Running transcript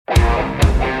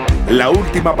La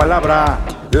última palabra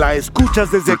la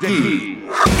escuchas desde aquí.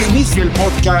 Inicia el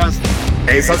podcast.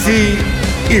 Es así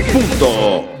y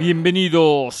punto.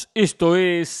 Bienvenidos, esto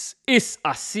es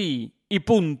así y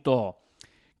punto.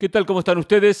 ¿Qué tal? ¿Cómo están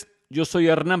ustedes? Yo soy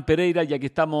Hernán Pereira y aquí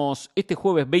estamos este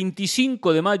jueves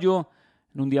 25 de mayo,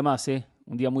 en un día más,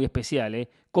 un día muy especial,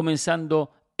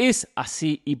 comenzando Es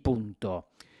así y punto.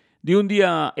 De un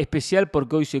día especial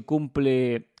porque hoy se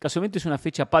cumple, casualmente es una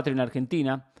fecha patria en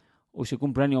Argentina, hoy se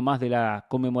cumple un año más de la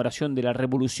conmemoración de la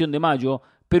Revolución de Mayo,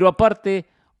 pero aparte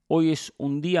hoy es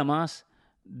un día más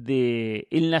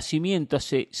del nacimiento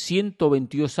hace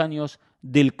 122 años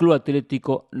del Club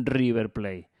Atlético River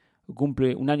Plate.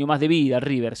 Cumple un año más de vida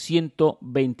River,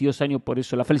 122 años, por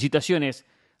eso las felicitaciones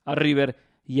a River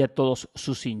y a todos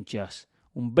sus hinchas,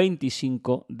 un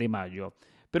 25 de mayo.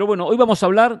 Pero bueno, hoy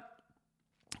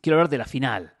quiero hablar de la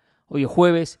final. Hoy es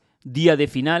jueves, día de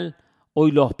final,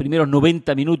 hoy los primeros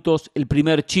 90 minutos, el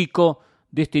primer chico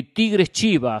de este Tigres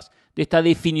Chivas, de esta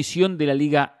definición de la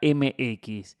Liga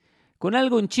MX. Con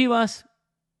algo en Chivas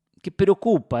que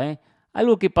preocupa,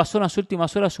 algo que pasó en las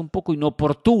últimas horas un poco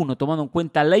inoportuno, tomando en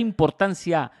cuenta la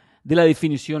importancia de la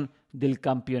definición del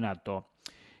campeonato.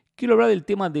 Quiero hablar del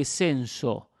tema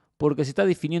descenso, porque se está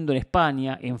definiendo en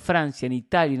España, en Francia, en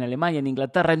Italia, en Alemania, en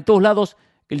Inglaterra, en todos lados,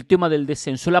 el tema del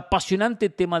descenso, el apasionante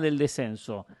tema del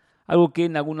descenso. Algo que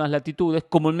en algunas latitudes,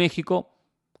 como en México,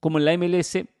 como en la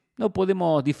MLS, no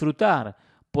podemos disfrutar,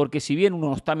 porque si bien uno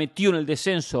no está metido en el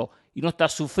descenso y no está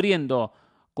sufriendo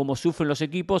como sufren los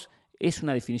equipos, es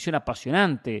una definición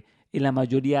apasionante en la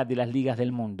mayoría de las ligas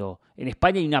del mundo. En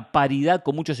España hay una paridad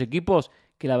con muchos equipos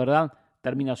que la verdad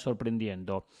termina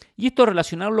sorprendiendo. Y esto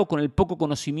relacionarlo con el poco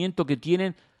conocimiento que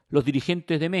tienen los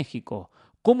dirigentes de México.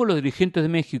 ¿Cómo los dirigentes de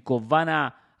México van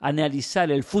a analizar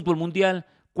el fútbol mundial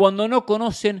cuando no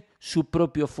conocen su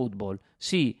propio fútbol?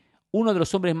 Sí, uno de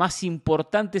los hombres más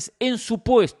importantes en su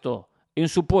puesto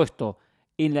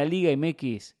en la Liga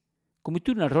MX,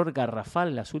 cometió un error garrafal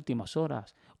en las últimas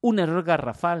horas. Un error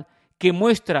garrafal que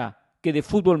muestra que de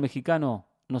fútbol mexicano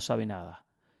no sabe nada.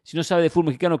 Si no sabe de fútbol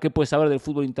mexicano, ¿qué puede saber del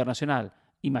fútbol internacional?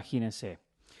 Imagínense.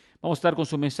 Vamos a estar con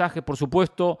sus mensajes, por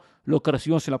supuesto, lo que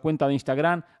recibimos en la cuenta de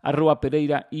Instagram,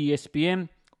 @PereiraESPN,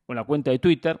 o en la cuenta de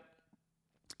Twitter.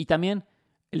 Y también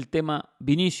el tema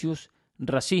Vinicius,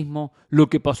 racismo, lo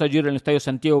que pasó ayer en el Estadio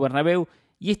Santiago Bernabéu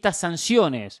y estas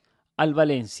sanciones al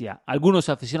Valencia, algunos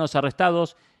aficionados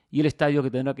arrestados y el estadio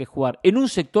que tendrá que jugar en un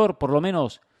sector, por lo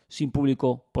menos, sin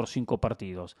público por 5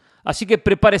 partidos. Así que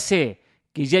prepárese,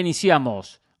 que ya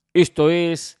iniciamos. Esto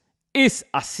es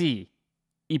así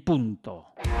y punto.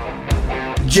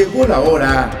 Llegó la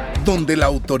hora donde la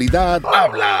autoridad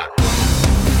habla.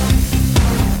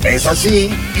 Es así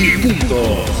y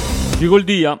punto. Llegó el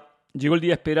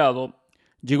día esperado.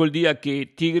 Llegó el día que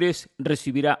Tigres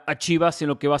recibirá a Chivas en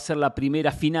lo que va a ser la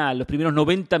primera final, los primeros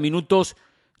 90 minutos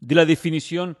de la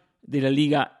definición de la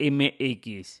Liga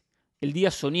MX. El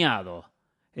día soñado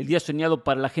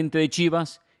para la gente de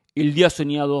Chivas, el día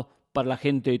soñado para la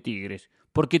gente de Tigres.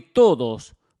 Porque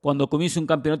todos, cuando comienza un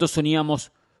campeonato,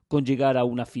 soñamos con llegar a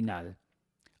una final.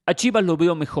 A Chivas lo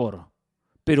veo mejor,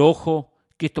 pero ojo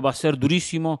que esto va a ser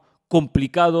durísimo,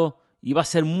 complicado y va a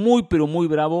ser muy pero muy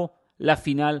bravo la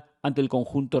final ante el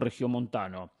conjunto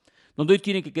regiomontano, donde hoy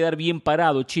tiene que quedar bien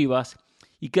parado Chivas,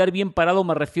 y quedar bien parado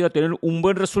me refiero a tener un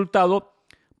buen resultado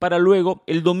para luego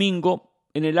el domingo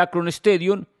en el Akron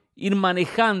Stadium ir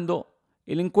manejando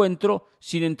el encuentro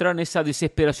sin entrar en esa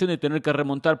desesperación de tener que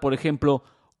remontar, por ejemplo,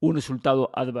 un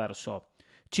resultado adverso.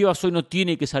 Chivas hoy no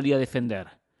tiene que salir a defender.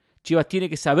 Chivas tiene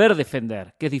que saber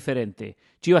defender, que es diferente.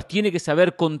 Chivas tiene que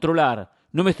saber controlar.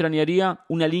 No me extrañaría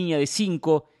una línea de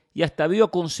 5 y hasta veo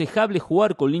aconsejable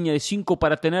jugar con línea de 5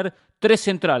 para tener 3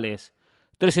 centrales.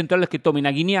 3 centrales que tomen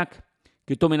a Guiñac,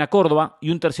 que tomen a Córdoba y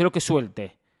un tercero que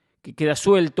suelte. Que quede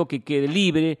suelto, que quede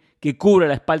libre, que cubra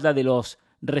la espalda de los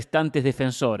restantes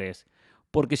defensores.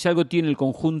 Porque si algo tiene el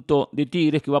conjunto de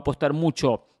Tigres, que va a apostar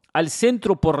mucho al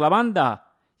centro por la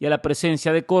banda y a la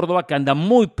presencia de Córdoba, que anda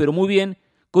muy pero muy bien,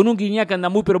 con un Guiñac que anda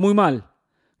muy pero muy mal.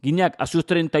 Guiñac a sus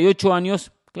 38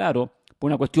 años, claro, por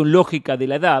una cuestión lógica de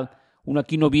la edad, uno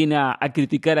aquí no viene a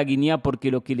criticar a Guiñac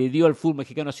porque lo que le dio al fútbol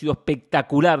mexicano ha sido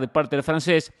espectacular de parte del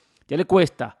francés, ya le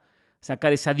cuesta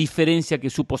sacar esa diferencia que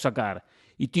supo sacar.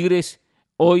 Y Tigres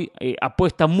hoy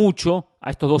apuesta mucho a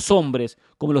estos dos hombres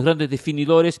como los grandes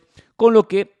definidores, con lo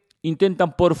que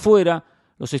intentan por fuera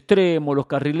los extremos, los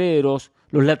carrileros,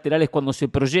 los laterales cuando se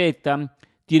proyectan.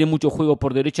 Tiene mucho juego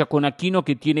por derecha con Aquino,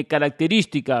 que tiene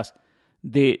características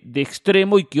de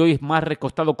extremo y que hoy es más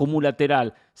recostado como un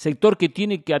lateral. Sector que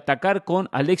tiene que atacar con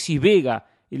Alexis Vega,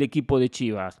 el equipo de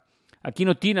Chivas.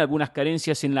 Aquino tiene algunas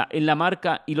carencias en la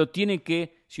marca y lo tiene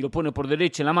que si lo pone por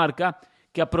derecha en la marca,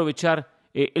 que aprovechar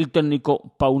el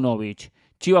técnico Paunovic.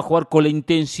 Chivas va a jugar con la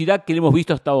intensidad que le hemos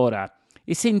visto hasta ahora.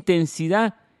 Esa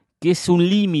intensidad que es un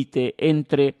límite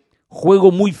entre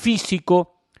juego muy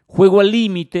físico, juego al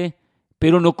límite,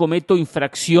 pero no cometo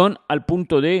infracción al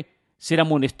punto de ser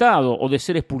amonestado o de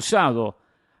ser expulsado.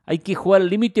 Hay que jugar al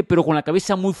límite, pero con la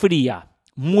cabeza muy fría,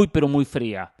 pero muy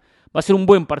fría. Va a ser un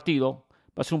buen partido,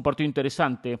 va a ser un partido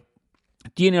interesante.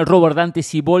 Tiene Robert Dante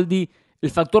Siboldi el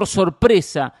factor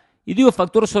sorpresa, y digo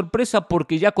factor sorpresa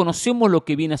porque ya conocemos lo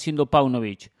que viene haciendo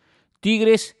Paunovic.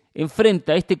 Tigres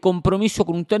enfrenta este compromiso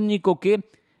con un técnico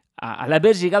que, al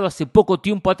haber llegado hace poco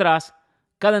tiempo atrás,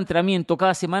 cada entrenamiento,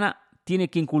 cada semana, tiene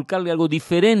que inculcarle algo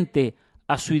diferente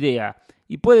a su idea.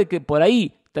 Y puede que por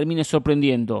ahí termine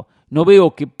sorprendiendo. No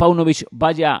veo que Paunovic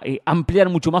vaya a ampliar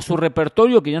mucho más su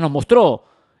repertorio, que ya nos mostró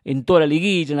en toda la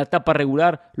liguilla, en la etapa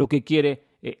regular, lo que quiere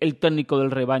el técnico del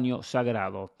rebaño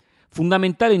sagrado.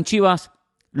 Fundamental en Chivas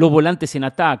los volantes en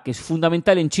ataque. Es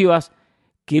fundamental en Chivas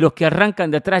que los que arrancan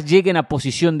de atrás lleguen a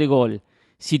posición de gol.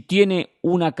 Si tiene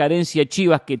una carencia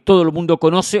Chivas que todo el mundo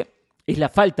conoce, es la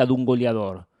falta de un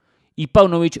goleador. Y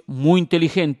Paunovic, muy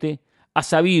inteligente, ha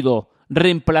sabido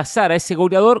reemplazar a ese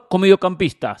goleador con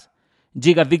mediocampistas.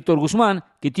 Llega Víctor Guzmán,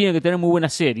 que tiene que tener muy buena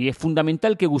serie. Es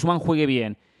fundamental que Guzmán juegue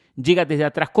bien. Llega desde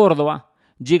atrás Córdoba,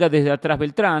 llega desde atrás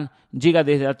Beltrán, llega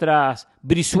desde atrás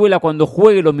Brizuela cuando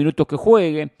juegue los minutos que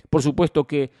juegue. Por supuesto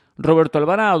que Roberto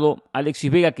Alvarado,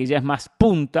 Alexis Vega, que ya es más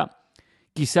punta.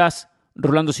 Quizás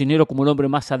Rolando Cisneros como el hombre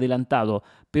más adelantado.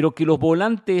 Pero que los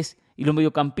volantes y los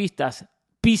mediocampistas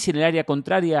pisen el área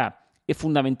contraria es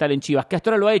fundamental en Chivas, que hasta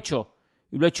ahora lo ha hecho.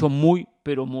 Y lo ha hecho muy,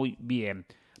 pero muy bien.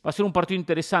 Va a ser un partido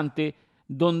interesante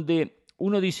donde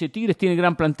uno dice, Tigres tiene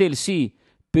gran plantel, sí,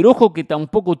 pero ojo que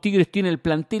tampoco Tigres tiene el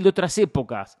plantel de otras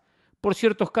épocas. Por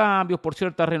ciertos cambios, por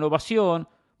cierta renovación,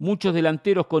 muchos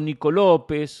delanteros con Nico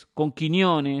López, con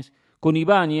Quiñones, con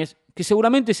Ibáñez, que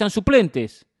seguramente sean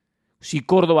suplentes. Si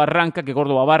Córdoba arranca, que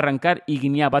Córdoba va a arrancar y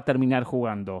Guiñá va a terminar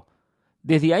jugando.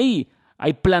 Desde ahí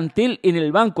hay plantel en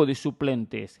el banco de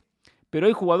suplentes. Pero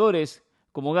hay jugadores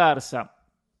como Garza,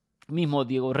 mismo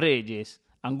Diego Reyes,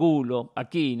 Angulo,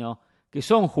 Aquino, que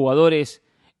son jugadores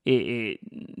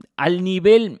al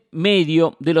nivel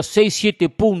medio de los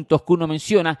 6-7 puntos que uno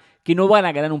menciona, que no van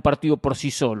a ganar un partido por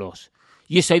sí solos.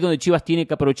 Y es ahí donde Chivas tiene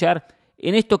que aprovechar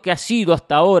en esto que ha sido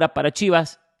hasta ahora para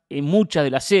Chivas, en muchas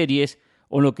de las series,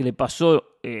 o en lo que le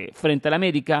pasó frente al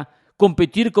América,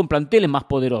 competir con planteles más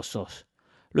poderosos.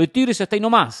 Lo de Tigres hasta ahí no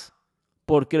más,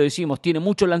 porque lo decimos, tiene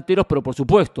muchos delanteros, pero por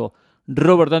supuesto,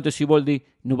 Robert Dante Siboldi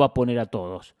no va a poner a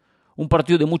todos. Un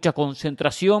partido de mucha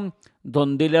concentración,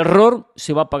 donde el error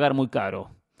se va a pagar muy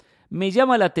caro. Me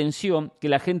llama la atención que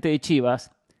la gente de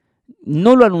Chivas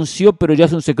no lo anunció, pero ya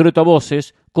es un secreto a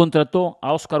voces, contrató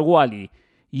a Oscar Wally,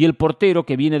 y el portero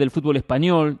que viene del fútbol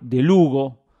español, de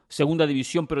Lugo, segunda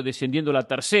división pero descendiendo a la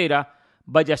tercera,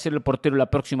 vaya a ser el portero la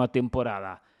próxima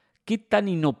temporada. Qué tan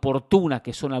inoportunas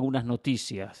que son algunas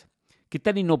noticias, qué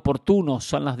tan inoportunos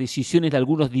son las decisiones de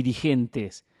algunos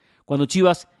dirigentes, cuando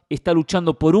Chivas está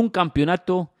luchando por un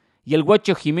campeonato y al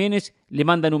Guacho Jiménez le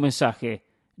mandan un mensaje: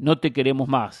 no te queremos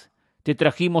más, te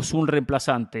trajimos un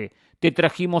reemplazante, te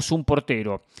trajimos un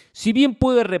portero. Si bien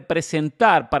puede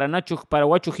representar para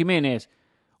Guacho Jiménez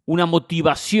una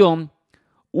motivación,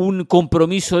 un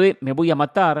compromiso de me voy a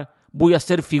matar, voy a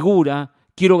ser figura,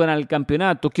 quiero ganar el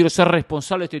campeonato, quiero ser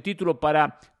responsable de este título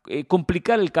para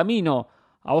complicar el camino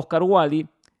a Oscar Wally,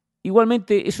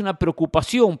 igualmente es una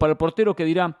preocupación para el portero que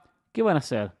dirá, ¿qué van a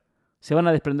hacer? ¿Se van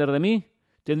a desprender de mí?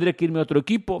 ¿Tendré que irme a otro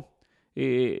equipo?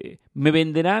 ¿Me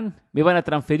venderán? ¿Me van a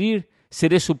transferir?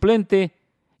 ¿Seré suplente?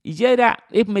 Y ya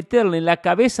es meterle en la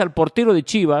cabeza al portero de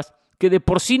Chivas, que de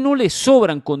por sí no le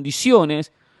sobran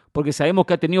condiciones, porque sabemos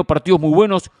que ha tenido partidos muy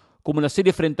buenos, como la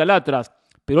serie frente al Atlas,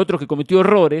 pero otros que cometió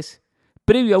errores.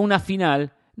 Previo a una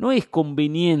final, no es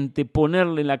conveniente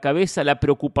ponerle en la cabeza la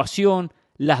preocupación,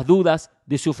 las dudas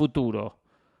de su futuro.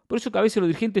 Por eso que a veces los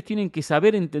dirigentes tienen que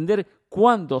saber entender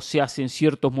cuándo se hacen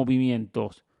ciertos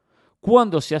movimientos,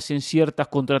 cuándo se hacen ciertas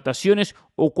contrataciones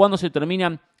o cuándo se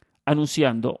terminan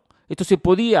anunciando. Esto se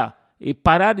podía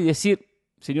parar y decir,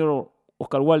 señor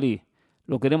Oscar Wally,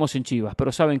 lo queremos en Chivas,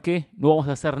 pero ¿saben qué? No vamos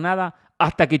a hacer nada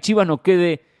hasta que Chivas no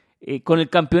quede con el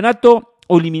campeonato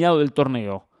o eliminado del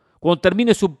torneo. Cuando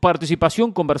termine su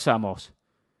participación conversamos.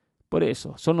 Por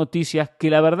eso, son noticias que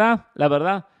la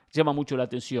verdad, llama mucho la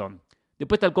atención.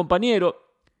 Después está el compañero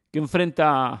que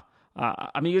enfrenta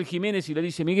a Miguel Jiménez y le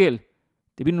dice, Miguel,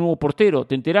 te viene un nuevo portero,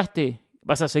 ¿te enteraste?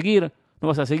 ¿Vas a seguir? ¿No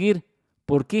vas a seguir?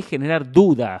 ¿Por qué generar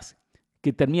dudas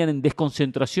que terminan en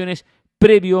desconcentraciones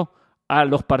previo a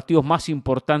los partidos más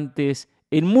importantes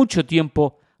en mucho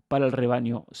tiempo para el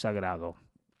rebaño sagrado.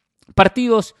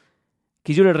 Partidos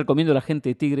que yo le recomiendo a la gente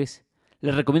de Tigres,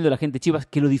 le recomiendo a la gente de Chivas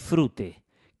que lo disfrute,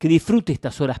 que disfrute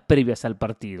estas horas previas al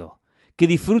partido, que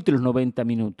disfrute los 90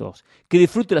 minutos, que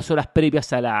disfrute las horas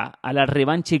previas a la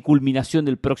revancha y culminación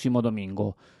del próximo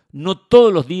domingo. No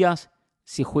todos los días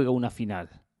se juega una final.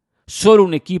 Solo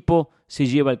un equipo se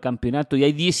lleva el campeonato y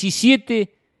hay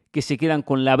 17 que se quedan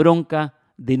con la bronca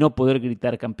de no poder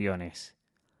gritar campeones.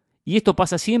 Y esto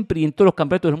pasa siempre y en todos los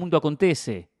campeonatos del mundo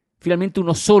acontece. Finalmente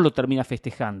uno solo termina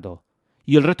festejando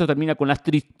y el resto termina con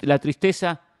la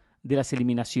tristeza de las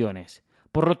eliminaciones.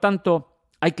 Por lo tanto,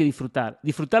 hay que disfrutar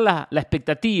la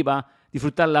expectativa,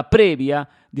 disfrutar la previa,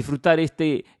 disfrutar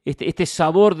este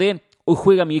sabor de hoy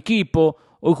juega mi equipo,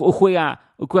 hoy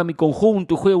juega mi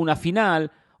conjunto, hoy juega una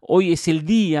final, hoy es el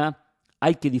día.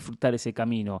 Hay que disfrutar ese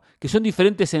camino, que son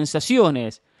diferentes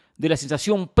sensaciones, de la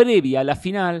sensación previa a la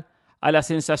final, a la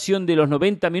sensación de los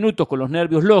 90 minutos con los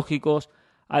nervios lógicos,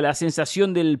 a la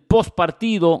sensación del post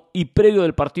partido y previo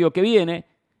del partido que viene,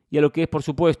 y a lo que es, por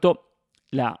supuesto,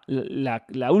 la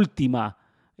última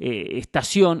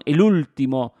estación,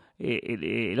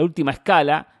 la última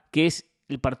escala, que es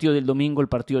el partido del domingo, el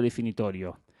partido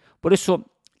definitorio. Por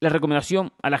eso, la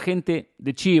recomendación a la gente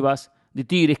de Chivas, de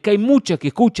Tigres, que hay muchas que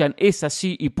escuchan, es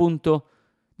así y punto,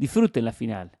 disfruten la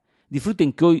final.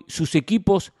 Disfruten que hoy sus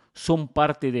equipos son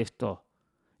parte de esto.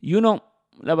 Y uno,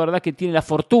 la verdad que tiene la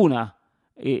fortuna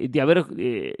de haber,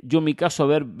 yo en mi caso,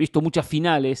 haber visto muchas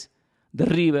finales de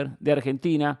River, de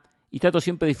Argentina, y trato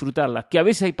siempre de disfrutarlas. Que a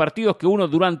veces hay partidos que uno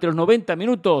durante los 90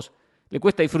 minutos le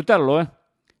cuesta disfrutarlo,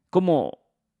 Como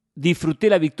disfruté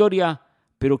la victoria,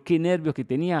 pero qué nervios que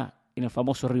tenía en el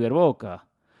famoso River Boca.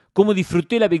 Cómo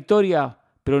disfruté la victoria,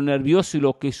 pero nervioso y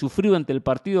lo que sufrí ante el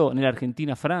partido en el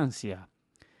Argentina-Francia.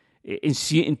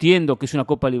 Entiendo que es una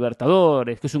Copa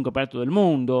Libertadores, que es un campeonato del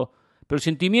mundo, pero el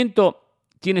sentimiento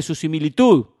tiene su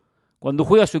similitud. Cuando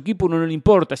juega su equipo uno no le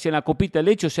importa, sea la Copita de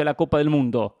Leche o sea la Copa del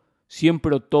Mundo.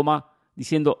 Siempre lo toma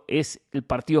diciendo es el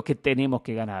partido que tenemos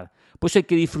que ganar. Por eso hay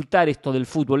que disfrutar esto del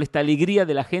fútbol, esta alegría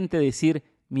de la gente de decir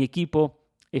mi equipo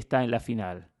está en la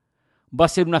final. Va a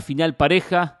ser una final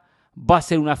pareja, va a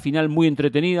ser una final muy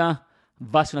entretenida,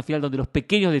 va a ser una final donde los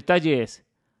pequeños detalles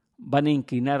van a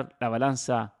inclinar la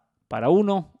balanza para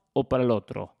uno o para el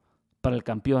otro, para el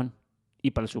campeón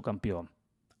y para el subcampeón.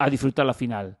 A disfrutar la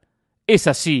final. Es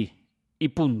así y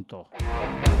punto.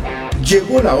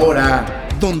 Llegó la hora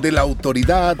donde la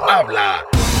autoridad habla.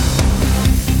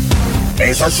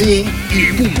 Es así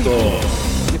y punto.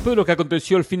 Después de lo que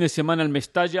aconteció el fin de semana en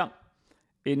Mestalla,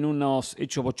 en unos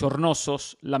hechos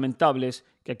bochornosos, lamentables,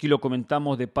 que aquí lo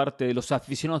comentamos de parte de los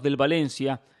aficionados del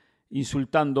Valencia,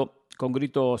 insultando con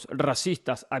gritos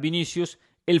racistas a Vinicius,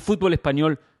 el fútbol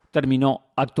español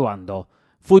terminó actuando.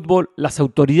 Fútbol, las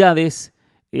autoridades,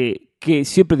 que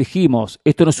siempre dijimos,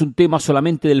 esto no es un tema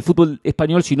solamente del fútbol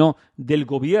español, sino del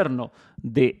gobierno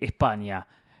de España.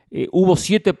 Hubo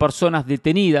 7 personas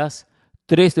detenidas,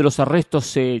 3 de los arrestos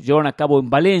se llevaron a cabo en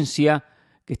Valencia,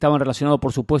 que estaban relacionados,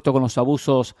 por supuesto, con los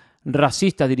abusos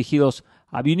racistas dirigidos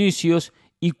a Vinicius,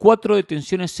 y 4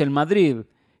 detenciones en Madrid,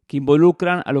 que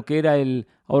involucran a lo que era el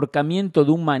ahorcamiento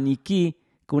de un maniquí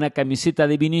con una camiseta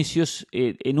de Vinicius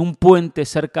en un puente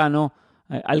cercano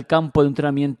al campo de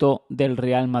entrenamiento del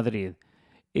Real Madrid.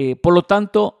 Por lo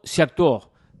tanto, se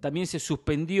actuó. También se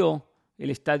suspendió el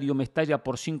Estadio Mestalla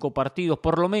por 5 partidos.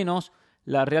 Por lo menos,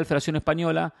 la Real Federación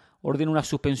Española ordena una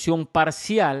suspensión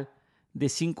parcial de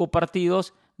 5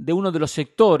 partidos de uno de los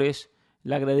sectores,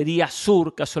 la gradería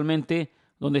sur, casualmente,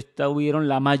 donde estuvieron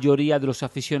la mayoría de los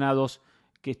aficionados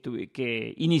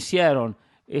que iniciaron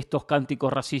estos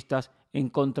cánticos racistas en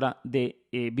contra de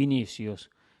Vinicius.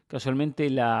 Casualmente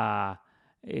la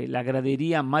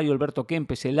gradería Mario Alberto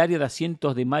Kempes, el área de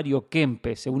asientos de Mario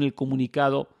Kempes, según el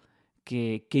comunicado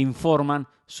que informan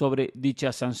sobre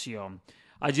dicha sanción.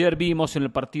 Ayer vimos en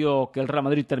el partido que el Real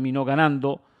Madrid terminó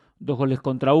ganando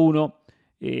 2-1.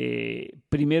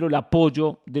 Primero el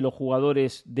apoyo de los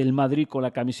jugadores del Madrid con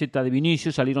la camiseta de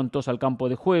Vinicius, salieron todos al campo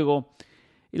de juego.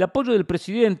 El apoyo del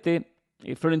presidente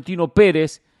Florentino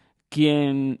Pérez,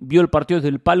 quien vio el partido desde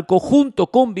el palco junto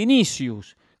con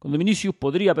Vinicius. Cuando Vinicius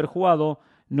podría haber jugado,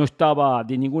 no estaba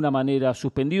de ninguna manera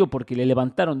suspendido porque le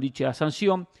levantaron dicha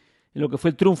sanción. En lo que fue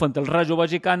el triunfo ante el Rayo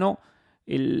Vallecano,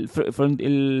 el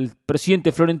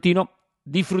presidente Florentino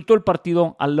disfrutó el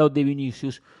partido al lado de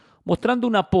Vinicius, mostrando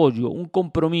un apoyo, un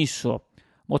compromiso,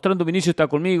 mostrando Vinicius está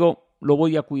conmigo, lo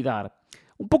voy a cuidar.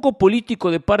 Un poco político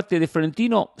de parte de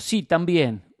Florentino, sí,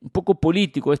 también. Un poco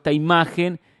político esta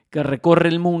imagen que recorre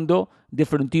el mundo de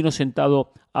Florentino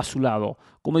sentado a su lado.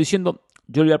 Como diciendo,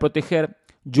 yo lo voy a proteger,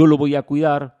 yo lo voy a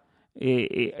cuidar,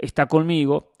 está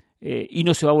conmigo. y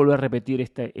no se va a volver a repetir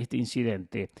este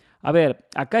incidente. A ver,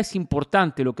 acá es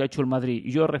importante lo que ha hecho el Madrid,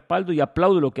 y yo respaldo y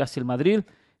aplaudo lo que hace el Madrid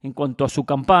en cuanto a su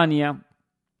campaña,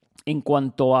 en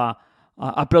cuanto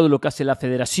aplaudo lo que hace la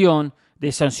federación,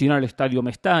 de sancionar el estadio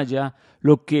Mestalla,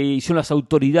 lo que hicieron las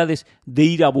autoridades de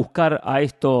ir a buscar a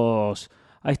estas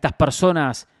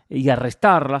personas y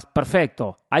arrestarlas.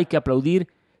 Perfecto, hay que aplaudir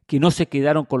que no se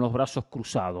quedaron con los brazos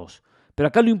cruzados. Pero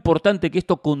acá lo importante es que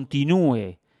esto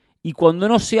continúe, y cuando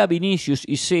no sea Vinicius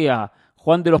y sea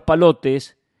Juan de los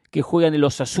Palotes, que juegan en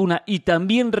los Osasuna y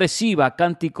también reciba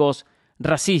cánticos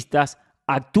racistas,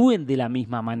 actúen de la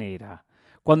misma manera.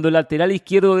 Cuando el lateral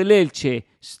izquierdo del Elche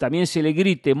también se le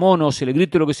grite mono, se le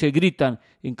grite lo que se gritan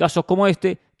en casos como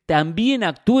este, también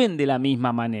actúen de la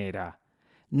misma manera.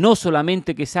 No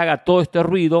solamente que se haga todo este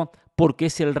ruido porque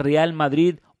es el Real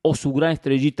Madrid o su gran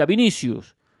estrellita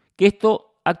Vinicius, que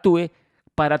esto actúe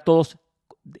para todos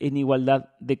en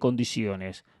igualdad de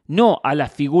condiciones. No a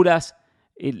las figuras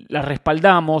las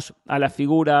respaldamos, a las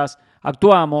figuras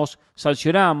actuamos,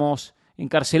 sancionamos,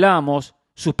 encarcelamos,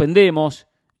 suspendemos,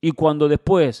 y cuando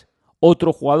después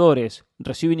otros jugadores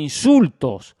reciben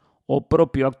insultos o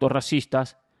propios actos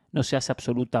racistas, no se hace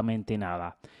absolutamente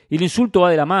nada. Y el insulto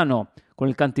va de la mano con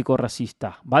el cántico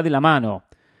racista, va de la mano.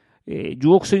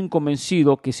 Yo soy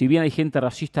convencido que si bien hay gente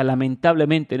racista,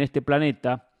 lamentablemente en este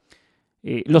planeta,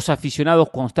 los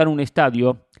aficionados cuando están en un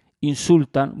estadio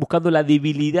insultan buscando la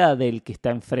debilidad del que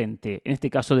está enfrente, en este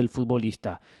caso del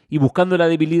futbolista. Y buscando la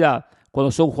debilidad,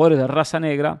 cuando son jugadores de raza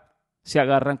negra, se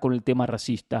agarran con el tema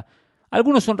racista.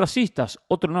 Algunos son racistas,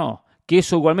 otros no. Que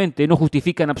eso igualmente no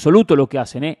justifica en absoluto lo que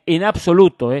hacen, en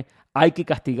absoluto, hay que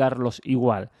castigarlos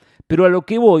igual. Pero a lo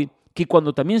que voy, que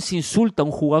cuando también se insulta a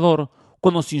un jugador,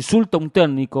 cuando se insulta a un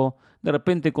técnico, de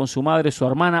repente con su madre, su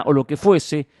hermana o lo que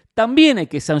fuese, también hay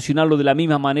que sancionarlo de la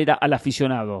misma manera al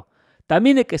aficionado.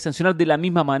 También hay que sancionar de la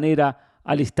misma manera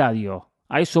al estadio.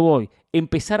 A eso voy.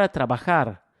 Empezar a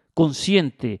trabajar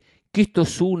consciente que esto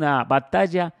es una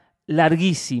batalla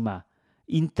larguísima,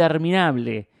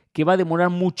 interminable, que va a demorar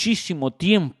muchísimo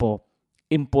tiempo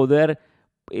en poder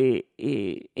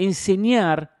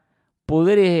enseñar,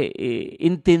 poder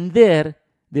entender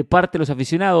de parte de los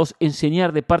aficionados,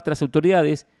 enseñar de parte de las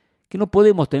autoridades que no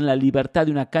podemos tener la libertad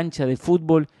de una cancha de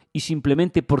fútbol y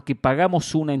simplemente porque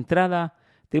pagamos una entrada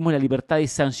tenemos la libertad de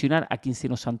sancionar a quien se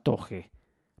nos antoje.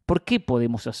 ¿Por qué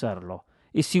podemos hacerlo?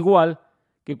 Es igual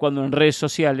que cuando en redes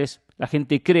sociales la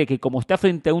gente cree que como está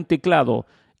frente a un teclado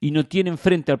y no tiene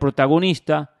enfrente al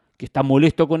protagonista, que está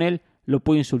molesto con él, lo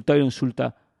puede insultar y lo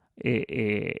insulta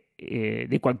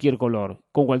de cualquier color,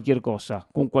 con cualquier cosa,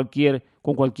 con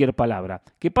cualquier palabra.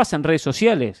 ¿Qué pasa en redes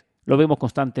sociales? Lo vemos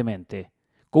constantemente,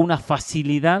 con una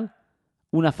facilidad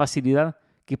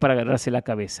que es para agarrarse la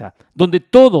cabeza, donde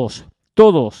todos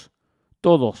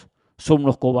son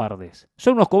unos cobardes.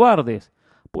 Son unos cobardes,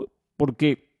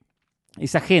 porque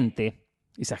esa gente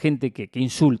que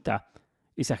insulta,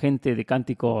 esa gente de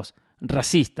cánticos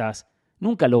racistas,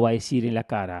 nunca lo va a decir en la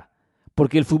cara,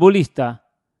 porque el futbolista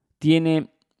tiene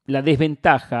la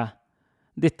desventaja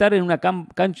de estar en una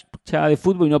cancha de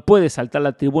fútbol y no puede saltar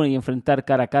la tribuna y enfrentar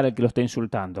cara a cara al que lo está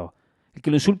insultando. El que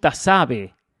lo insulta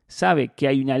sabe que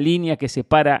hay una línea que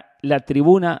separa la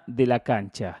tribuna de la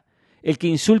cancha. El que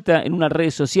insulta en una red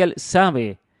social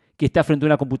sabe que está frente a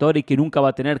una computadora y que nunca va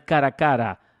a tener cara a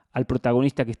cara al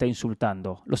protagonista que está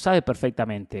insultando. Lo sabe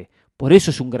perfectamente. Por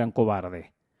eso es un gran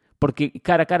cobarde. Porque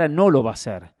cara a cara no lo va a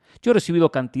hacer. Yo he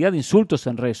recibido cantidad de insultos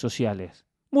en redes sociales.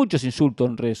 Muchos insultos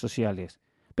en redes sociales.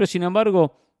 Pero sin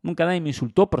embargo, nunca nadie me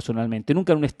insultó personalmente.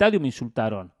 Nunca en un estadio me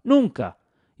insultaron. Nunca.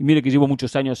 Y mire que llevo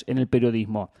muchos años en el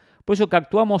periodismo. Por eso que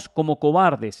actuamos como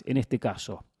cobardes en este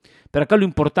caso. Pero acá lo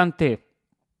importante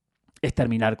es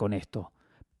terminar con esto.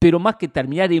 Pero más que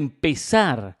terminar,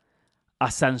 empezar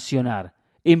a sancionar,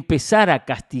 empezar a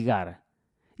castigar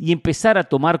y empezar a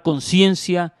tomar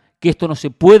conciencia que esto no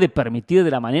se puede permitir de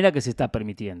la manera que se está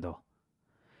permitiendo.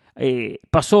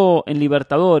 Pasó en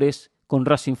Libertadores con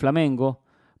Racing Flamengo,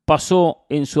 pasó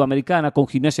en Sudamericana con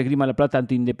Gimnasia Esgrima La Plata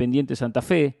ante Independiente Santa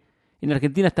Fe. En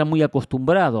Argentina están muy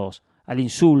acostumbrados al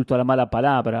insulto, a la mala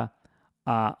palabra,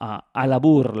 a la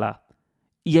burla.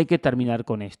 Y hay que terminar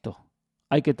con esto.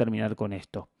 Hay que terminar con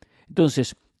esto.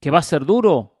 Entonces, ¿que va a ser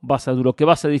duro? Va a ser duro. ¿Que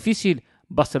va a ser difícil?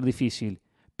 Va a ser difícil.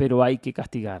 Pero hay que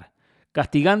castigar.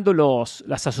 Castigando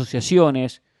las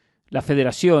asociaciones, las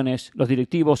federaciones, los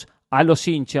directivos, a los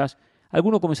hinchas,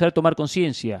 algunos comenzarán a tomar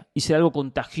conciencia y será algo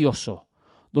contagioso,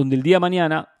 donde el día de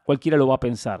mañana cualquiera lo va a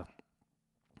pensar.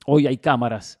 Hoy hay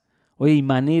cámaras, hoy hay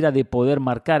manera de poder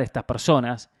marcar a estas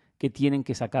personas que tienen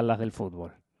que sacarlas del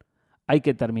fútbol. Hay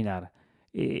que terminar.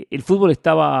 El fútbol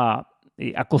estaba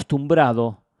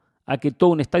acostumbrado a que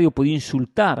todo un estadio podía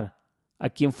insultar a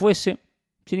quien fuese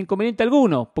sin inconveniente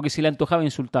alguno, porque se le antojaba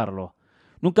insultarlo.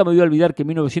 Nunca me voy a olvidar que en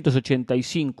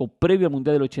 1985, previo al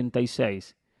Mundial del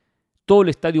 86, todo el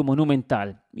estadio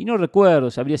monumental, y no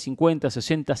recuerdo si habría 50,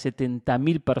 60, 70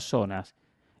 mil personas,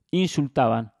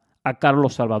 insultaban a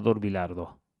Carlos Salvador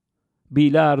Vilardo.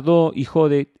 Vilardo, hijo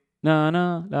de...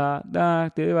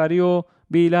 te varió,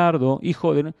 Vilardo,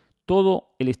 hijo de...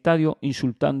 Todo el estadio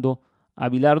insultando a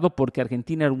Vilardo porque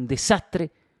Argentina era un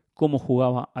desastre como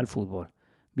jugaba al fútbol.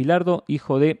 Vilardo,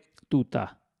 hijo de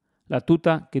tuta, la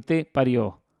tuta que te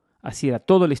parió. Así era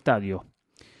todo el estadio.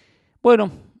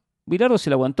 Bueno, Vilardo se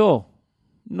la aguantó,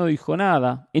 no dijo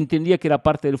nada, entendía que era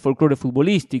parte del folclore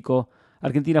futbolístico.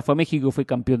 Argentina fue a México y fue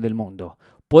campeón del mundo.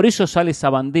 Por eso sale esa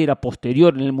bandera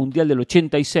posterior en el Mundial del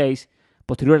 86,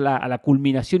 posterior a la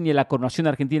culminación y a la coronación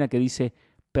de Argentina, que dice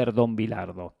perdón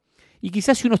Vilardo. Y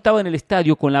quizás si uno estaba en el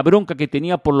estadio con la bronca que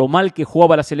tenía por lo mal que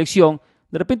jugaba la selección,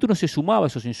 de repente uno se sumaba a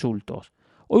esos insultos.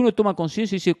 Hoy uno toma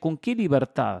conciencia y dice, ¿con qué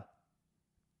libertad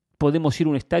podemos ir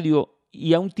a un estadio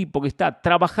y a un tipo que está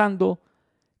trabajando,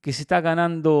 que se está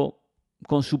ganando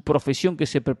con su profesión, que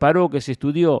se preparó, que se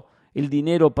estudió, el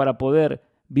dinero para poder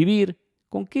vivir?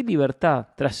 ¿Con qué libertad,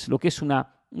 tras lo que es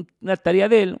una tarea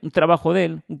de él, un trabajo de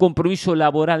él, un compromiso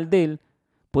laboral de él,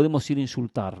 podemos ir a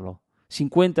insultarlo?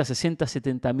 50, 60,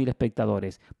 70 mil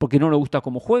espectadores. ¿Porque no nos gusta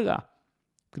cómo juega?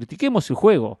 Critiquemos el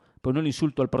juego, pero no el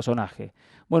insulto al personaje.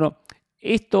 Bueno,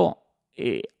 esto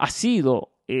ha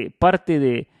sido parte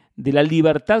de la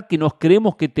libertad que nos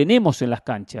creemos que tenemos en las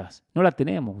canchas. No la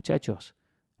tenemos, muchachos.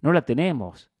 No la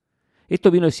tenemos.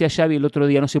 Esto bien lo decía Xavi el otro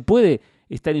día. No se puede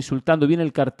estar insultando. Viene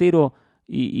el cartero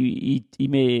y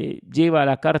me lleva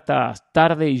la carta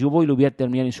tarde y yo voy y lo voy a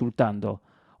terminar insultando.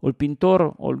 O el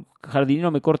pintor o el jardinero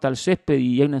me corta el césped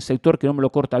y hay un sector que no me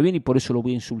lo corta bien y por eso lo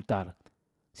voy a insultar. O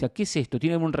sea, ¿qué es esto?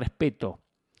 Tiene un respeto.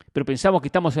 Pero pensamos que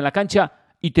estamos en la cancha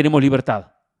y tenemos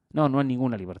libertad. No, no hay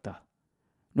ninguna libertad.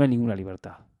 No hay ninguna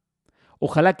libertad.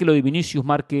 Ojalá que lo de Vinicius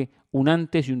marque un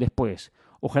antes y un después.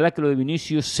 Ojalá que lo de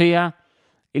Vinicius sea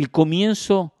el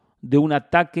comienzo de un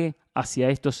ataque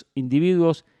hacia estos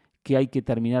individuos que hay que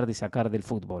terminar de sacar del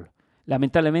fútbol.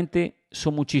 Lamentablemente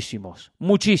son muchísimos,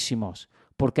 muchísimos,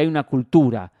 porque hay una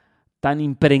cultura tan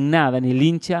impregnada en el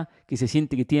hincha que se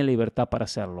siente que tiene libertad para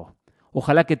hacerlo.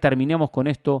 Ojalá que terminemos con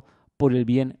esto por el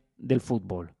bien del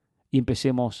fútbol y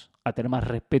empecemos a tener más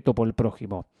respeto por el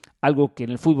prójimo, algo que en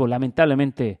el fútbol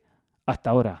lamentablemente hasta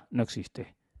ahora no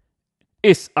existe.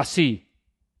 Es así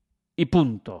y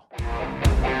punto.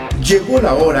 Llegó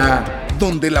la hora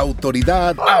donde la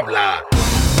autoridad habla.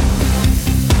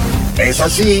 Es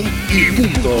así y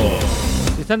punto.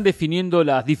 Se están definiendo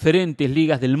las diferentes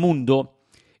ligas del mundo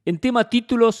en tema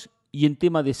títulos y en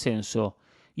tema descenso.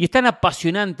 Y es tan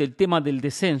apasionante el tema del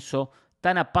descenso,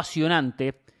 tan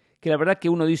apasionante, que la verdad que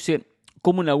uno dice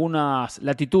cómo en algunas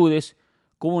latitudes,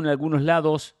 cómo en algunos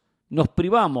lados nos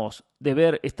privamos de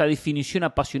ver esta definición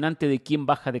apasionante de quién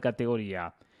baja de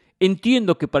categoría.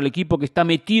 Entiendo que para el equipo que está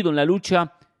metido en la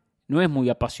lucha no es muy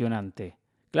apasionante.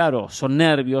 Claro, son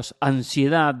nervios,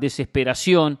 ansiedad,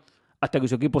 desesperación, hasta que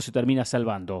su equipo se termina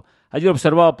salvando. Ayer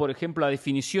observaba, por ejemplo, la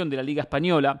definición de la Liga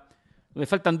Española, donde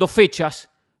faltan 2 fechas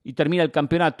y termina el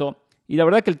campeonato, y la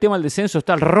verdad que el tema del descenso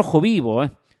está al rojo vivo.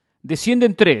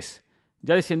 Descienden 3,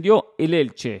 ya descendió el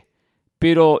Elche,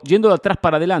 pero yendo de atrás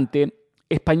para adelante,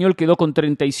 Español quedó con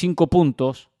 35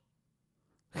 puntos,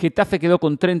 Getafe quedó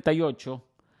con 38,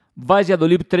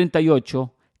 Valladolid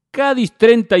 38, Cádiz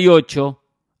 38,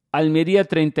 Almería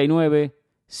 39,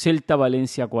 Celta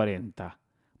Valencia 40.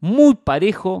 Muy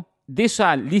parejo. De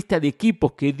esa lista de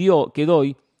equipos que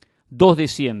doy, 2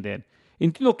 descienden.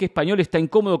 Entiendo que Español está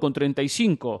incómodo con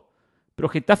 35, pero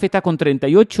Getafe está con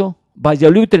 38,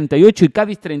 Valladolid 38 y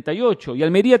Cádiz 38 y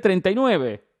Almería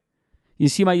 39. Y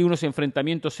encima hay unos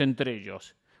enfrentamientos entre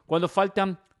ellos, cuando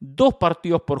faltan 2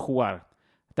 partidos por jugar.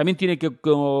 También tiene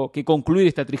que concluir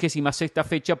esta 36ª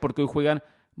fecha porque hoy juegan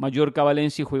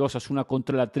Mallorca-Valencia y juega Osasuna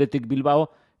contra el Athletic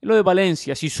Bilbao. En lo de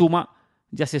Valencia, si suma,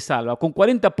 ya se salva. Con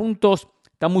 40 puntos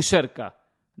está muy cerca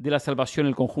de la salvación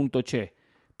el conjunto Che.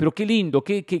 Pero qué lindo,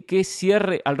 qué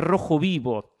cierre al rojo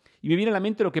vivo. Y me viene a la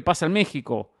mente lo que pasa en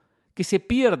México, que se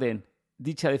pierden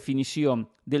dicha definición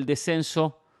del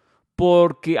descenso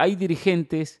porque hay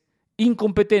dirigentes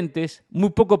incompetentes, muy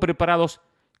poco preparados,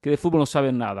 que de fútbol no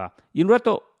saben nada. Y en un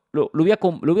rato lo voy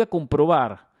a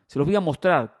comprobar, se los voy a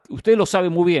mostrar. Ustedes lo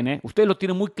saben muy bien, ustedes lo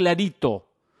tienen muy clarito.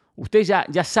 Ustedes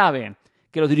ya saben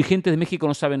que los dirigentes de México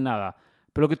no saben nada.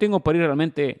 Pero lo que tengo para ir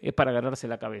realmente es para agarrarse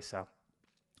la cabeza.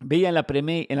 Veía en la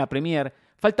Premier,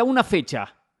 falta una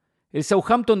fecha. El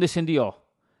Southampton descendió.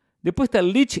 Después está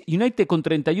el Leeds United con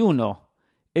 31.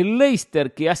 El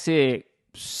Leicester, que hace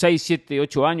 6, 7,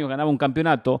 8 años ganaba un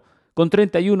campeonato, con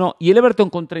 31, y el Everton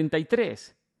con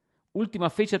 33. Última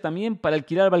fecha también para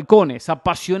alquilar balcones,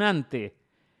 apasionante.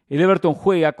 El Everton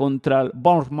juega contra el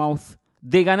Bournemouth.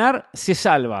 De ganar, se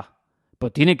salva,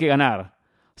 pero tiene que ganar.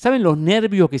 ¿Saben los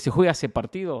nervios que se juega ese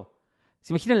partido?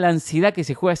 ¿Se imaginan la ansiedad que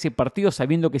se juega ese partido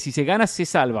sabiendo que si se gana, se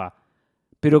salva?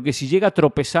 Pero que si llega a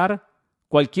tropezar,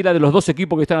 cualquiera de los dos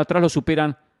equipos que están atrás lo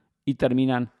superan y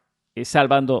terminan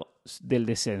salvando del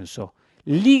descenso.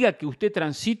 Liga que usted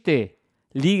transite,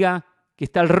 liga que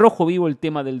está al rojo vivo el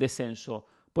tema del descenso.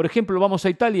 Por ejemplo, vamos a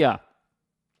Italia.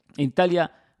 En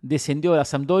Italia descendió la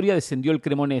Sampdoria, descendió el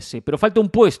Cremonese, pero falta un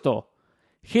puesto.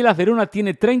 Hellas Verona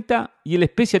tiene 30 y el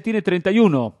Spezia tiene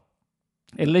 31.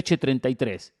 El Lecce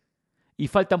 33. Y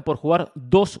faltan por jugar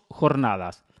 2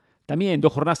 jornadas. También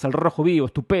 2 jornadas al rojo vivo,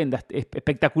 estupendas,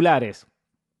 espectaculares.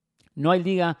 No hay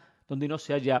liga donde no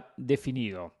se haya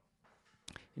definido.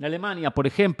 En Alemania, por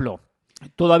ejemplo,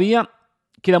 todavía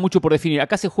queda mucho por definir.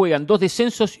 Acá se juegan 2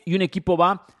 descensos y un equipo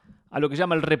va a lo que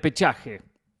llama el repechaje.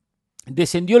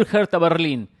 Descendió el Hertha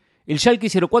Berlín. El Schalke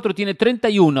 04 tiene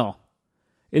 31.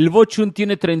 El Bochum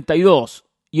tiene 32.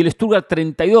 Y el Stuttgart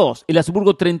 32. El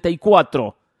Habsburgo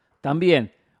 34.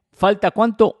 También. Falta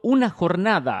 ¿cuánto? Una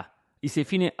jornada. Y se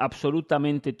define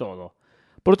absolutamente todo.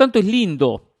 Por lo tanto, es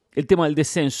lindo el tema del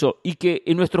descenso. Y que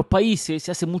en nuestros países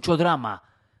se hace mucho drama.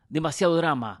 Demasiado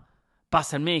drama.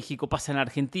 Pasa en México, pasa en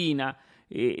Argentina.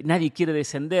 Nadie quiere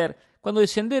descender. Cuando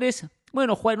descender es,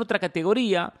 bueno, jugar en otra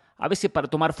categoría. A veces para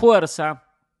tomar fuerza.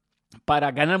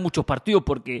 Para ganar muchos partidos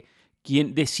porque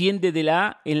quien desciende de la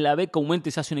A en la B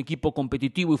comúnmente se hace un equipo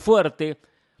competitivo y fuerte,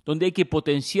 donde hay que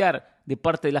potenciar de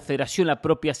parte de la federación la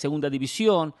propia segunda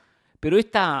división, pero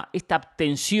esta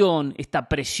tensión, esta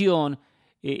presión,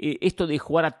 esto de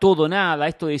jugar a todo o nada,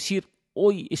 esto de decir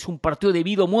hoy es un partido de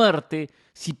vida o muerte,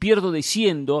 si pierdo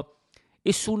desciendo,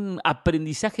 es un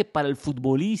aprendizaje para el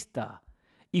futbolista.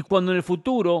 Y cuando en el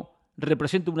futuro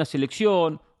representa una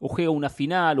selección, o juega una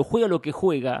final, o juega lo que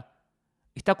juega,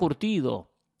 está curtido,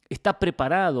 está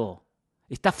preparado,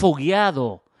 está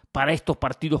fogueado para estos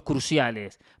partidos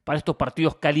cruciales, para estos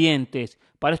partidos calientes,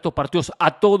 para estos partidos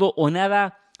a todo o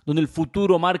nada, donde el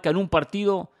futuro marca en un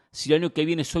partido si el año que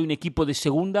viene soy un equipo de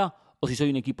segunda o si soy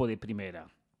un equipo de primera.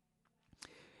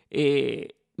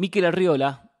 Mikel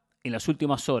Arriola, en las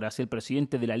últimas horas, el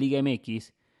presidente de la Liga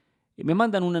MX, me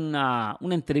mandan una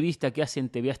entrevista que hace en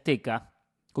TV Azteca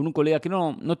con un colega que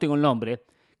no tengo el nombre,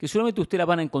 que seguramente ustedes la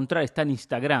van a encontrar, está en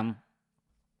Instagram,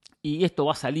 y esto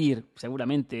va a salir,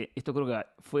 seguramente, esto creo que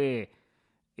fue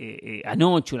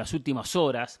anoche o en las últimas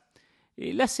horas.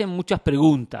 Le hacen muchas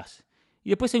preguntas, y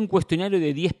después hay un cuestionario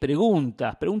de 10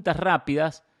 preguntas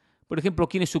rápidas. Por ejemplo,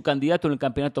 ¿quién es su candidato en el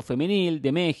campeonato femenil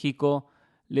de México?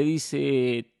 Le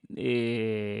dice,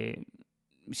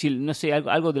 si, no sé,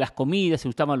 algo de las comidas, si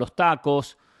gustaban los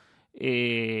tacos,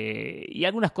 y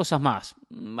algunas cosas más.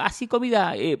 Así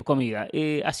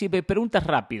así preguntas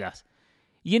rápidas.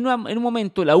 Y en un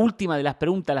momento, la última de las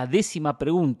preguntas, la 10ª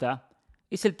pregunta,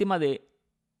 es el tema de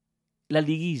la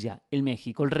liguilla en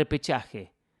México, el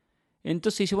repechaje.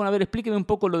 Entonces dice, bueno, a ver, explíqueme un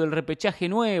poco lo del repechaje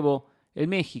nuevo en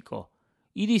México.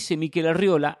 Y dice Mikel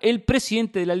Arriola, el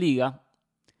presidente de la liga,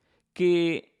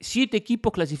 que 7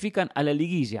 equipos clasifican a la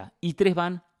liguilla y 3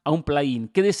 van a un play-in,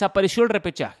 que desapareció el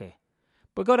repechaje.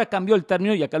 Porque ahora cambió el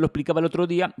término, y acá lo explicaba el otro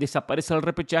día, desaparece el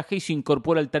repechaje y se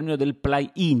incorpora el término del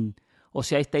play-in. O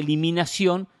sea, esta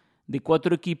eliminación de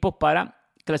 4 equipos para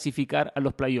clasificar a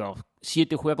los playoffs.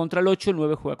 7 juega contra el 8,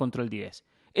 9 juega contra el 10.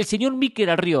 El señor Mikel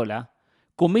Arriola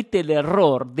comete el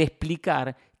error de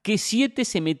explicar que 7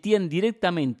 se metían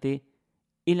directamente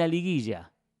en la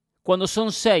liguilla, cuando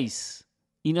son 6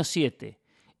 y no 7.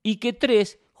 Y que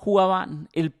 3 jugaban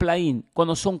el play-in,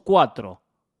 cuando son 4.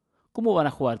 ¿Cómo van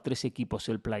a jugar 3 equipos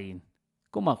el play-in?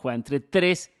 ¿Cómo van a jugar entre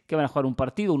 3 que van a jugar un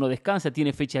partido? Uno descansa,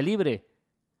 tiene fecha libre.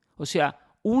 O sea,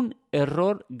 un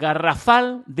error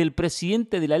garrafal del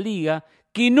presidente de la liga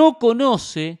que no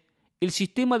conoce el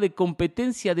sistema de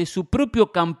competencia de su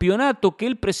propio campeonato que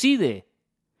él preside.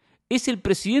 Es el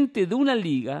presidente de una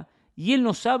liga y él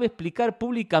no sabe explicar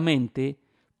públicamente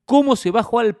cómo se va a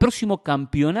jugar el próximo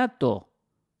campeonato.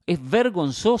 Es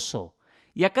vergonzoso.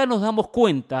 Y acá nos damos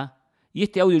cuenta, y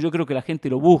este audio yo creo que la gente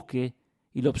lo busque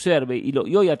y lo observe, y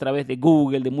hoy a través de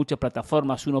Google, de muchas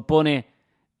plataformas, uno pone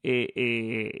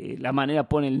la manera,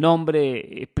 pone el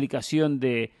nombre, explicación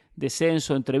de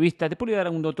censo, entrevista. Después le voy a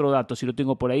dar un otro dato, si lo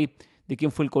tengo por ahí, de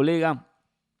quién fue el colega,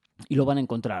 y lo van a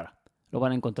encontrar.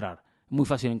 Muy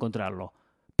fácil encontrarlo.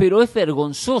 Pero es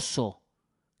vergonzoso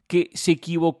que se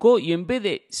equivocó y en vez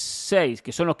de 6,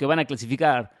 que son los que van a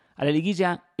clasificar a la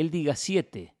liguilla, él diga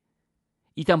 7.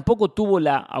 Y tampoco tuvo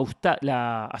la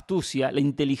astucia, la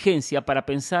inteligencia para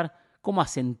pensar cómo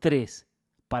hacen 3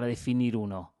 para definir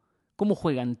uno. ¿Cómo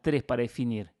juegan 3 para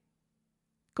definir?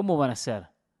 ¿Cómo van a hacer?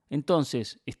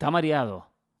 Entonces, está mareado,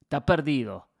 está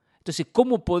perdido. Entonces,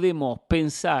 ¿cómo podemos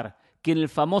pensar que en el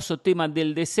famoso tema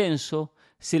del descenso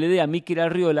se le dé a Mikel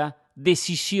Arriola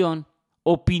decisión,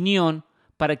 opinión,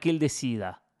 para que él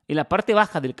decida? En la parte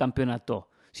baja del campeonato,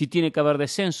 si tiene que haber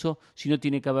descenso, si no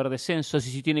tiene que haber descenso,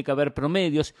 si tiene que haber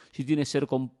promedios, si tiene que ser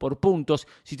por puntos,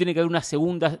 si tiene que haber una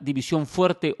segunda división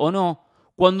fuerte o no,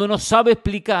 cuando no sabe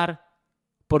explicar,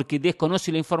 porque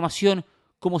desconoce la información,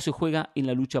 cómo se juega en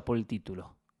la lucha por el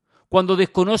título. Cuando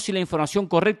desconoce la información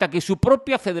correcta que su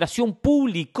propia federación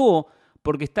publicó,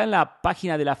 porque está en la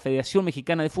página de la Federación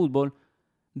Mexicana de Fútbol,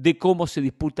 de cómo se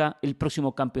disputa el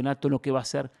próximo campeonato, lo que va a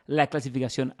ser la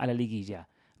clasificación a la liguilla.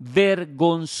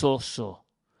 Vergonzoso.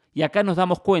 Y acá nos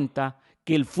damos cuenta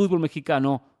que el fútbol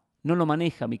mexicano no lo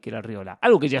maneja Mikel Arriola.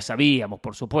 Algo que ya sabíamos,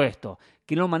 por supuesto,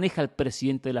 que no lo maneja el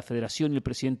presidente de la federación y el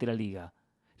presidente de la liga.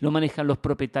 Lo manejan los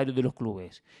propietarios de los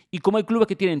clubes. Y como hay clubes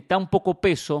que tienen tan poco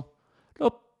peso,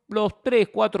 los 3,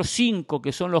 4, 5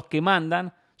 que son los que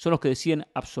mandan, son los que deciden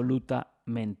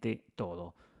absolutamente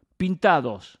todo.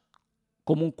 Pintados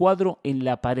como un cuadro en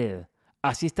la pared.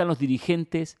 Así están los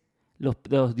dirigentes,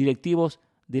 los directivos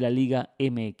de la Liga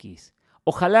MX.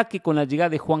 Ojalá que con la llegada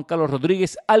de Juan Carlos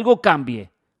Rodríguez algo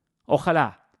cambie.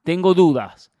 Ojalá, tengo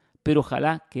dudas, pero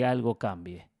ojalá que algo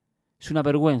cambie. Es una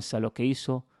vergüenza lo que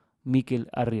hizo Mikel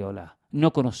Arriola,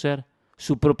 no conocer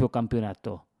su propio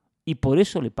campeonato. ¿Y por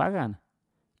eso le pagan?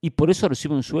 ¿Y por eso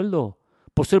recibe un sueldo?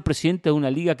 ¿Por ser presidente de una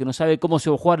liga que no sabe cómo se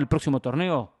va a jugar el próximo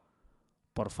torneo?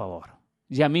 Por favor,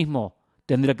 ya mismo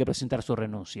tendrá que presentar su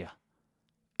renuncia.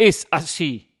 Es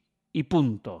así y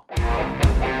punto.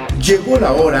 Llegó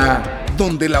la hora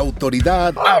donde la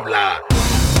autoridad habla.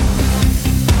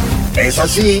 Es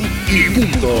así y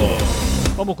punto.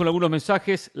 Vamos con algunos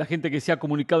mensajes. La gente que se ha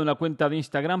comunicado en la cuenta de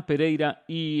Instagram, Pereira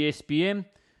ESPN.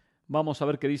 Vamos a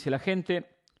ver qué dice la gente.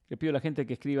 Le pido a la gente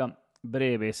que escriba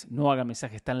breves, no haga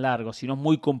mensajes tan largos, sino es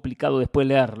muy complicado después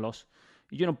leerlos.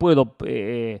 Y yo no puedo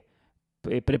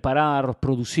prepararlos,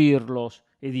 producirlos,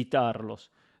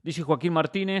 editarlos. Dice Joaquín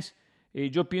Martínez,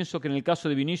 yo pienso que en el caso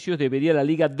de Vinicius debería la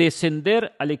liga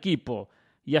descender al equipo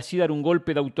y así dar un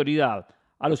golpe de autoridad.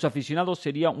 A los aficionados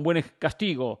sería un buen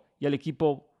castigo y al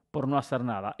equipo por no hacer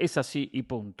nada. Es así y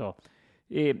punto.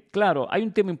 Claro, hay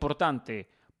un tema importante.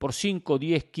 Por 5,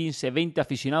 10, 15, 20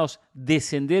 aficionados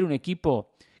descender un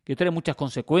equipo que trae muchas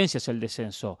consecuencias el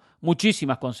descenso.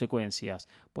 Muchísimas consecuencias.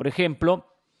 Por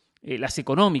ejemplo, las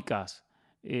económicas.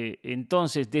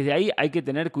 Entonces, desde ahí hay que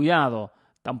tener cuidado.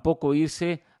 Tampoco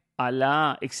irse a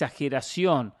la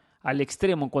exageración, al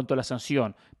extremo en cuanto a la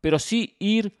sanción. Pero sí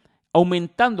ir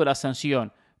aumentando la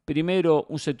sanción. Primero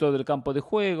un sector del campo de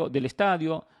juego, del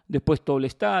estadio, después todo el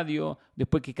estadio,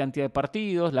 después qué cantidad de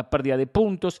partidos, la pérdida de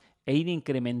puntos, e ir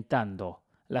incrementando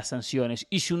las sanciones.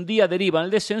 Y si un día derivan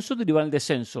al descenso, derivan al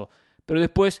descenso, pero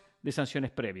después de sanciones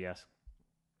previas.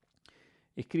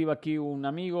 Escribe aquí un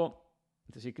amigo,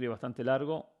 este sí escribe bastante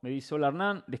largo, me dice: hola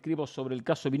Hernán, le escribo sobre el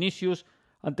caso Vinicius.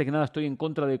 Antes que nada estoy en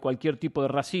contra de cualquier tipo de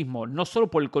racismo, no solo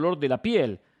por el color de la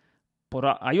piel,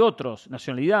 hay otros,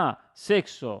 nacionalidad,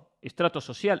 sexo, estrato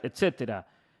social, etc.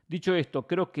 Dicho esto,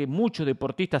 creo que muchos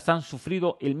deportistas han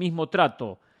sufrido el mismo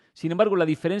trato. Sin embargo, la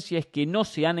diferencia es que no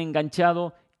se han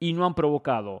enganchado y no han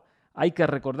provocado. Hay que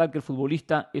recordar que el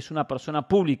futbolista es una persona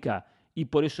pública y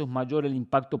por eso es mayor el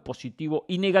impacto positivo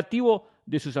y negativo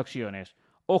de sus acciones.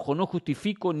 Ojo, no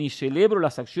justifico ni celebro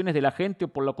las acciones de la gente,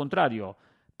 por lo contrario,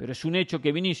 pero es un hecho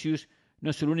que Vinicius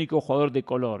no es el único jugador de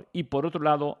color. Y por otro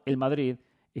lado, el Madrid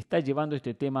está llevando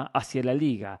este tema hacia la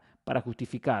Liga para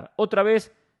justificar otra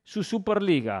vez su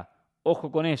Superliga. Ojo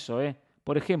con eso,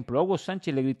 Por ejemplo, a Hugo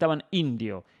Sánchez le gritaban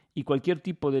indio y cualquier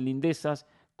tipo de lindezas,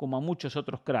 como a muchos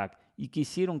otros cracks, y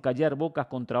quisieron callar bocas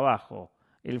con trabajo.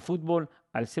 El fútbol,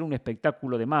 al ser un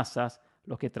espectáculo de masas,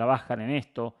 los que trabajan en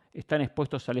esto están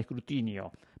expuestos al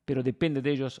escrutinio, pero depende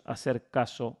de ellos hacer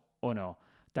caso o no.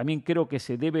 También creo que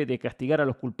se debe de castigar a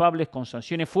los culpables con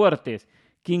sanciones fuertes,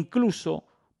 que incluso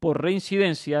por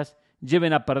reincidencias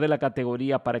lleven a perder la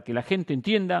categoría para que la gente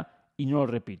entienda y no lo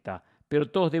repita. Pero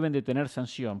todos deben de tener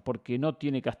sanción, porque no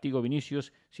tiene castigo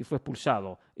Vinicius si fue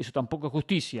expulsado. Eso tampoco es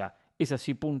justicia. Es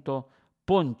así, punto.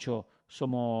 Poncho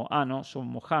Somojano,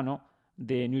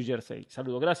 de New Jersey.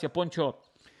 Saludos. Gracias, Poncho.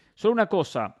 Solo una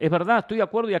cosa. Es verdad, estoy de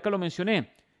acuerdo y acá lo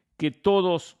mencioné, que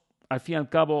todos, al fin y al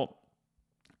cabo,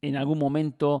 en algún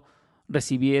momento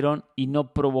recibieron y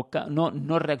no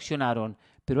reaccionaron.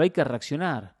 Pero hay que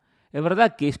reaccionar. Es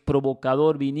verdad que es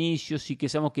provocador Vinicius y que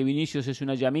sabemos que Vinicius es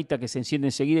una llamita que se enciende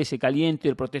enseguida y se calienta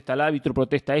y protesta al árbitro,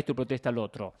 protesta esto y protesta al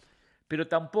otro. Pero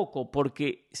tampoco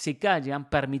porque se callan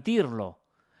permitirlo.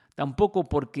 Tampoco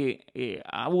porque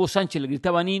a Hugo Sánchez le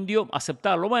gritaban indio,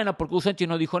 aceptarlo. Bueno, porque Hugo Sánchez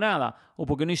no dijo nada o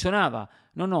porque no hizo nada.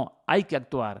 No, hay que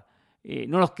actuar.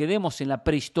 No nos quedemos en la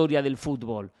prehistoria del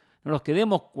fútbol. No nos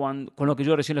quedemos con lo que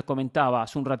yo recién les comentaba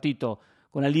hace un ratito,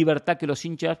 con la libertad que los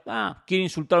hinchas, quieren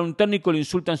insultar a un técnico, le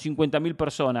insultan 50.000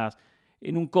 personas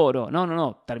en un coro.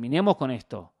 No, terminemos con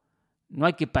esto. No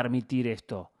hay que permitir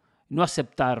esto, no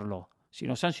aceptarlo,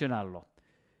 sino sancionarlo.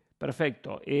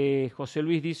 Perfecto. José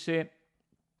Luis dice,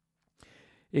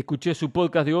 escuché su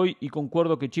podcast de hoy y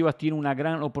concuerdo que Chivas tiene una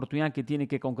gran oportunidad que tiene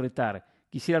que concretar.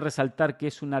 Quisiera resaltar que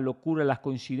es una locura las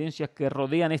coincidencias que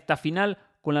rodean esta final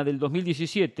con la del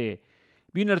 2017.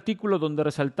 Vi un artículo donde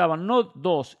resaltaban no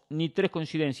 2 ni 3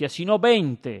 coincidencias, sino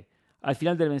 20. Al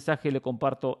final del mensaje le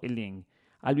comparto el link.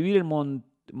 Al vivir en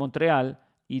Montreal,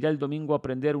 irá el domingo a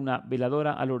prender una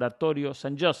veladora al oratorio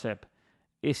San Joseph.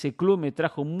 Ese club me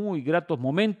trajo muy gratos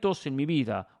momentos en mi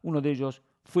vida. Uno de ellos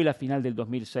fue la final del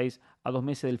 2006, a 2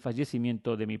 meses del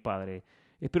fallecimiento de mi padre.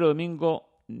 Espero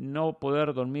domingo no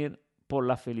poder dormir de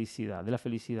la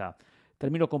felicidad.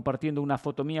 Termino compartiendo una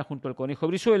foto mía junto al Conejo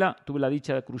Brizuela. Tuve la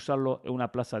dicha de cruzarlo en una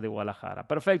plaza de Guadalajara.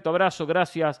 Perfecto, abrazo,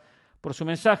 gracias por su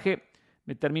mensaje.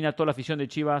 Me termina toda la afición de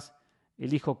Chivas.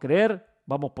 Elijo creer,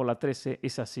 vamos por la 13,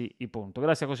 es así y punto.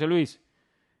 Gracias, José Luis.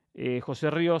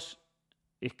 José Ríos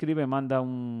escribe, manda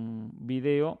un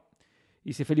video.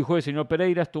 Dice, feliz jueves, señor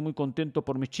Pereira. Estoy muy contento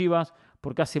por mis Chivas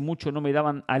porque hace mucho no me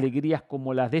daban alegrías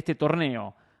como las de este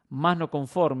torneo. Más no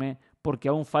conforme porque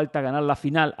aún falta ganar la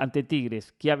final ante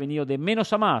Tigres, que ha venido de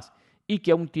menos a más y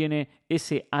que aún tiene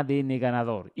ese ADN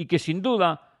ganador y que sin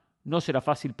duda no será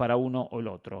fácil para uno o el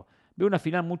otro. Veo una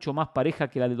final mucho más pareja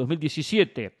que la de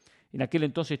 2017. En aquel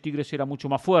entonces Tigres era mucho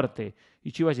más fuerte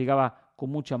y Chivas llegaba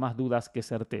con muchas más dudas que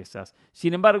certezas.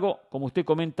 Sin embargo, como usted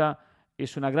comenta,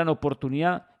 es una gran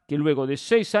oportunidad que luego de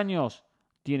 6 años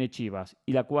tiene Chivas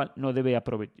y la cual no debe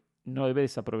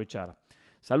desaprovechar.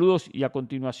 Saludos y a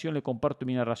continuación le comparto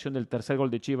mi narración del tercer gol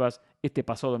de Chivas este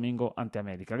pasado domingo ante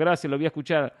América. Gracias, lo voy a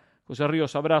escuchar. José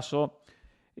Ríos, abrazo.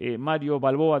 Mario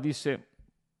Balboa dice,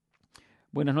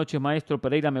 buenas noches, maestro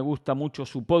Pereira, me gusta mucho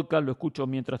su podcast, lo escucho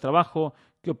mientras trabajo.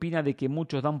 ¿Qué opina de que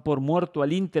muchos dan por muerto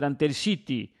al Inter ante el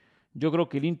City? Yo creo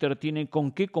que el Inter tiene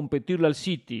con qué competirle al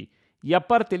City. Y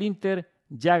aparte el Inter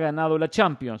ya ha ganado la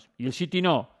Champions y el City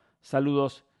no.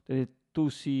 Saludos desde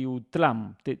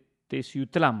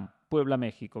Teciutlán, Puebla,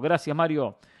 México. Gracias,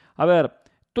 Mario. A ver,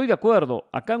 estoy de acuerdo.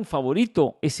 Acá un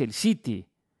favorito es el City,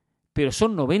 pero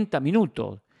son 90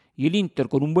 minutos. Y el Inter,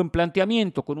 con un buen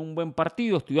planteamiento, con un buen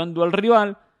partido, estudiando al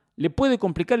rival, le puede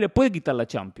complicar, le puede quitar la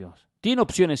Champions. Tiene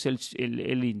opciones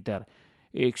el Inter.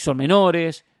 Son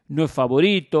menores, no es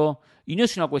favorito, y no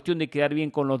es una cuestión de quedar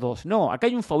bien con los dos. No, acá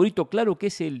hay un favorito claro que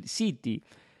es el City.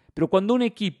 Pero cuando un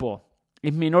equipo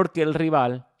es menor que el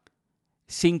rival,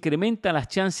 se incrementan las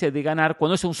chances de ganar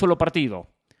cuando es un solo partido.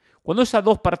 Cuando es a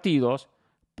 2 partidos,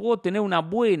 puedo tener una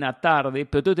buena tarde,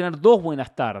 pero tengo que tener 2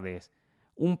 buenas tardes.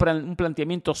 Un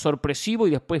planteamiento sorpresivo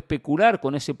y después especular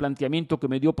con ese planteamiento que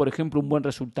me dio, por ejemplo, un buen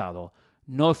resultado.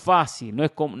 No es fácil,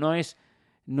 no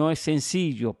es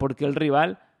sencillo, porque el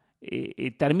rival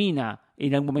termina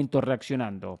en algún momento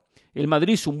reaccionando. El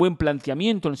Madrid hizo un buen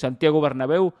planteamiento en Santiago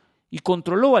Bernabéu y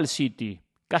controló al City.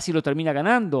 Casi lo termina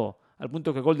ganando, al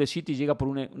punto que el gol de City llega por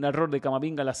un error de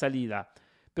Camavinga a la salida.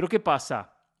 Pero ¿qué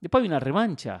pasa? Después hay una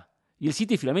revancha y el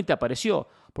City finalmente apareció.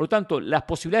 Por lo tanto, las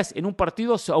posibilidades en un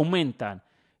partido se aumentan.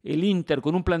 El Inter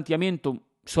con un planteamiento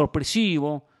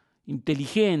sorpresivo,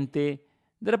 inteligente,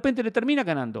 de repente le termina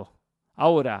ganando.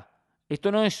 Ahora,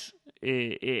 esto no es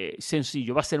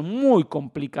sencillo, va a ser muy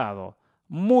complicado,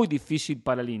 muy difícil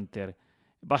para el Inter.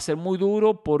 Va a ser muy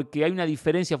duro porque hay una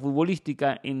diferencia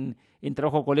futbolística en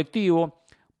trabajo colectivo,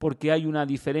 porque hay una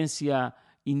diferencia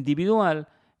individual,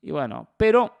 y bueno,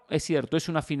 pero es cierto, es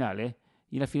una final,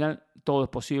 y en la final todo es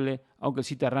posible, aunque el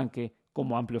City arranque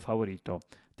como amplio favorito.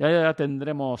 Ya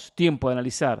tendremos tiempo de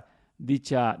analizar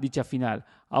dicha final.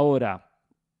 Ahora,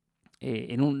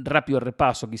 en un rápido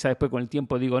repaso, quizás después con el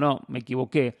tiempo digo, no, me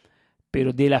equivoqué,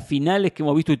 pero de las finales que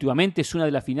hemos visto últimamente es una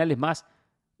de las finales más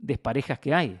desparejas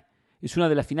que hay. Es una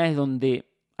de las finales donde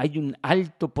hay un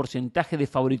alto porcentaje de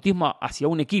favoritismo hacia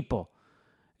un equipo.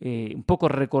 Un poco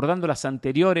recordando las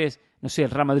anteriores, no sé,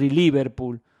 el Real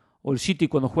Madrid-Liverpool o el City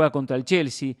cuando juega contra el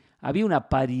Chelsea, había una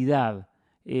paridad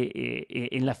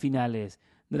en las finales.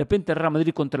 De repente el Real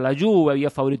Madrid contra la Juve había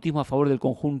favoritismo a favor del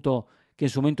conjunto que en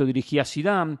su momento dirigía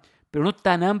Zidane, pero no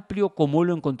tan amplio como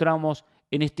lo encontramos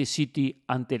en este City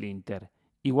ante el Inter.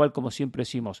 Igual como siempre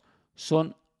decimos,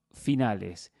 son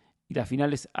finales. Y las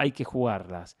finales hay que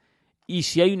jugarlas. Y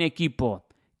si hay un equipo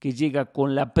que llega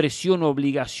con la presión,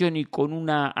 obligación y con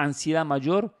una ansiedad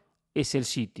mayor, es el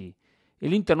City.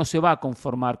 El Inter no se va a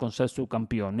conformar con ser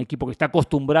subcampeón, un equipo que está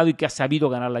acostumbrado y que ha sabido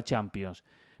ganar la Champions.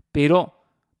 Pero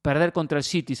perder contra el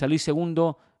City y salir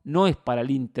segundo no es para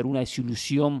el Inter una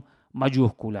desilusión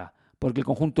mayúscula, porque el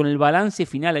conjunto en el balance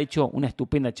final ha hecho una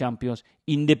estupenda Champions,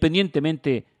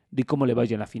 independientemente de cómo le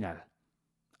vaya en la final.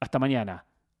 Hasta mañana.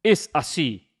 Es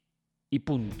así y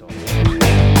punto.